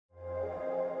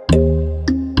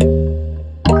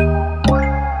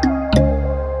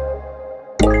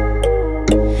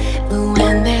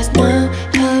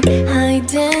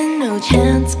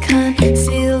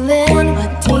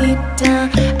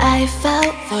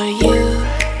for you.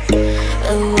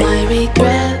 Oh, I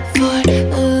regret for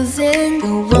losing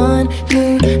the one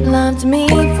who loved me,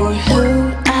 for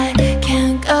who I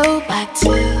can't go back to.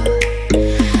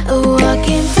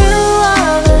 Walking through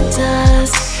all the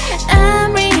dust,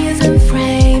 memories and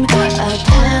frame, a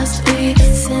past we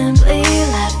simply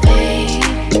let fade.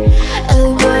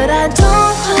 Oh, but I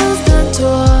don't close the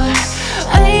door,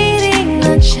 waiting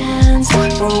a chance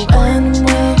for when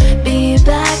we'll be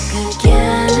back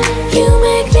again. You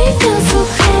make me feel so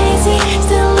crazy,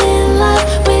 still in love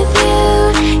with you.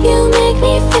 You make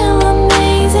me feel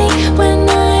amazing when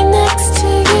I'm next to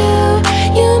you.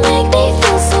 You make me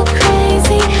feel so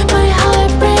crazy, my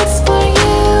heart breaks for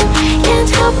you. Can't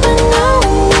help but know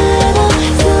that I'm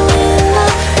still in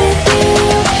love with you.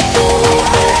 You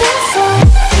make me feel so.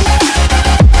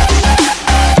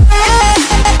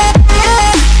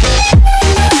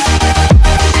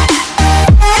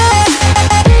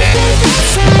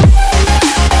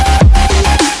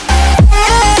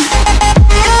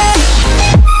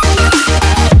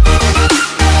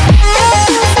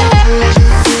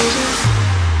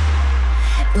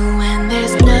 When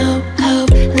there's no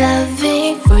hope,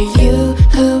 loving for you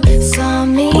who saw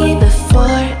me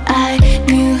before I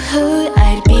knew who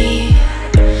I'd be.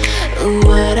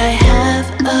 What I have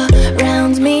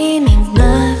around me means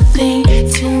nothing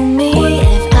to me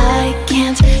if I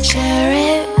can't share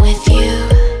it with you.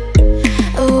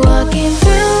 Walking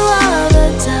through all the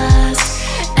dust,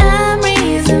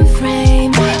 memories and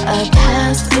frame, a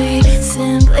past we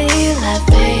simply let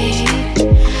fade.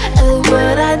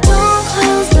 But I don't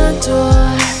close the door,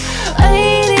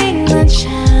 waiting a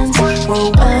chance for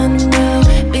when we'll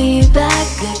be back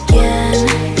again.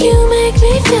 You make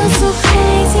me feel so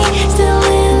crazy, still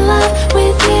in love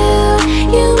with you.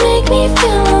 You make me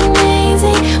feel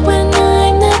amazing when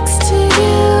I'm next to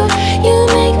you. You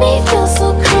make me feel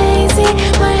so crazy,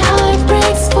 my heart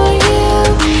breaks for you.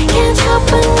 Can't help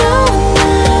but know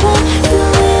that I'm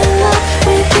still in love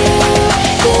with you.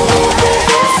 You make me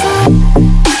feel so.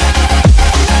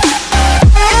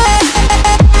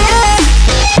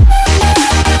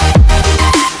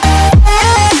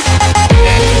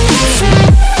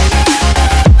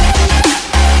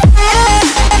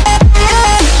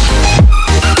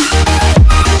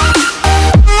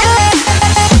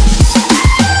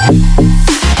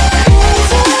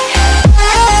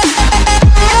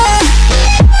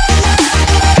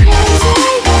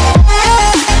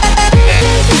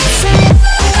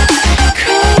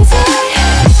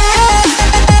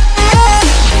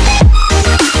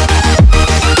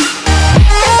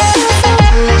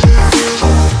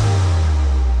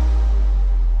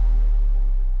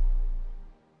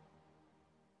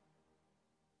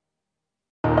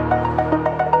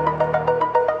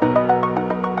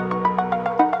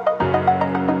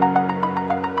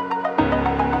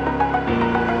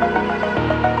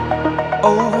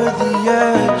 Over the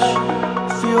edge,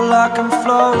 feel like I'm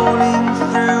floating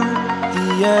through the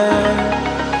air.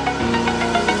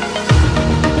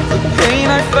 The pain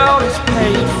I felt is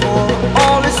paid for,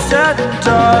 all is said and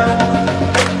done.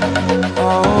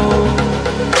 Oh,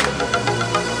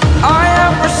 I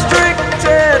am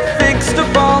restricted, fixed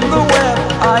upon the web.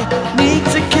 I need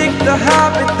to kick the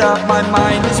habit that my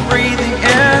mind is breathing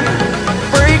in.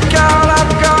 Break out,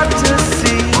 I've got to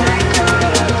see.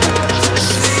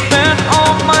 Spent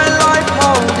all my life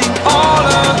holding all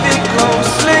of it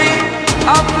closely.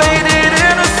 I played it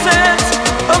innocent,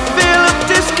 a feel of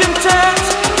discontent.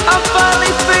 I'm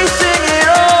finally facing it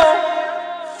all,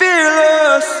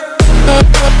 fearless.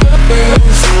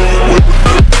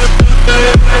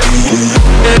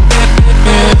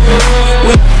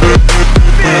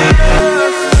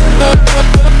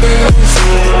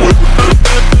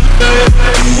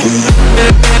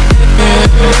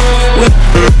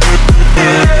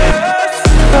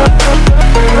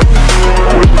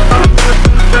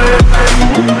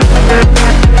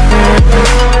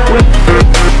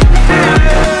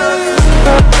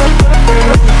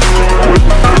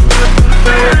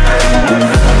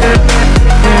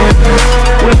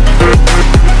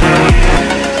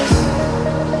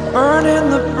 Burning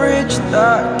the bridge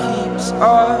that keeps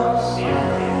us.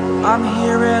 I'm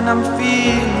here and I'm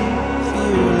feeling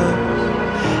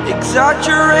fearless.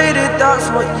 Exaggerated, that's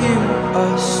what you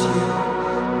assume.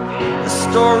 The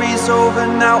story's over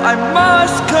now, I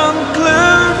must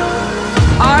conclude.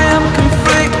 I am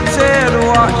conflicted,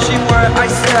 watching where I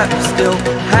step still,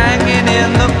 hanging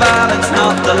in the balance.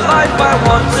 Not the life I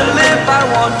want to live, I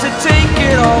want to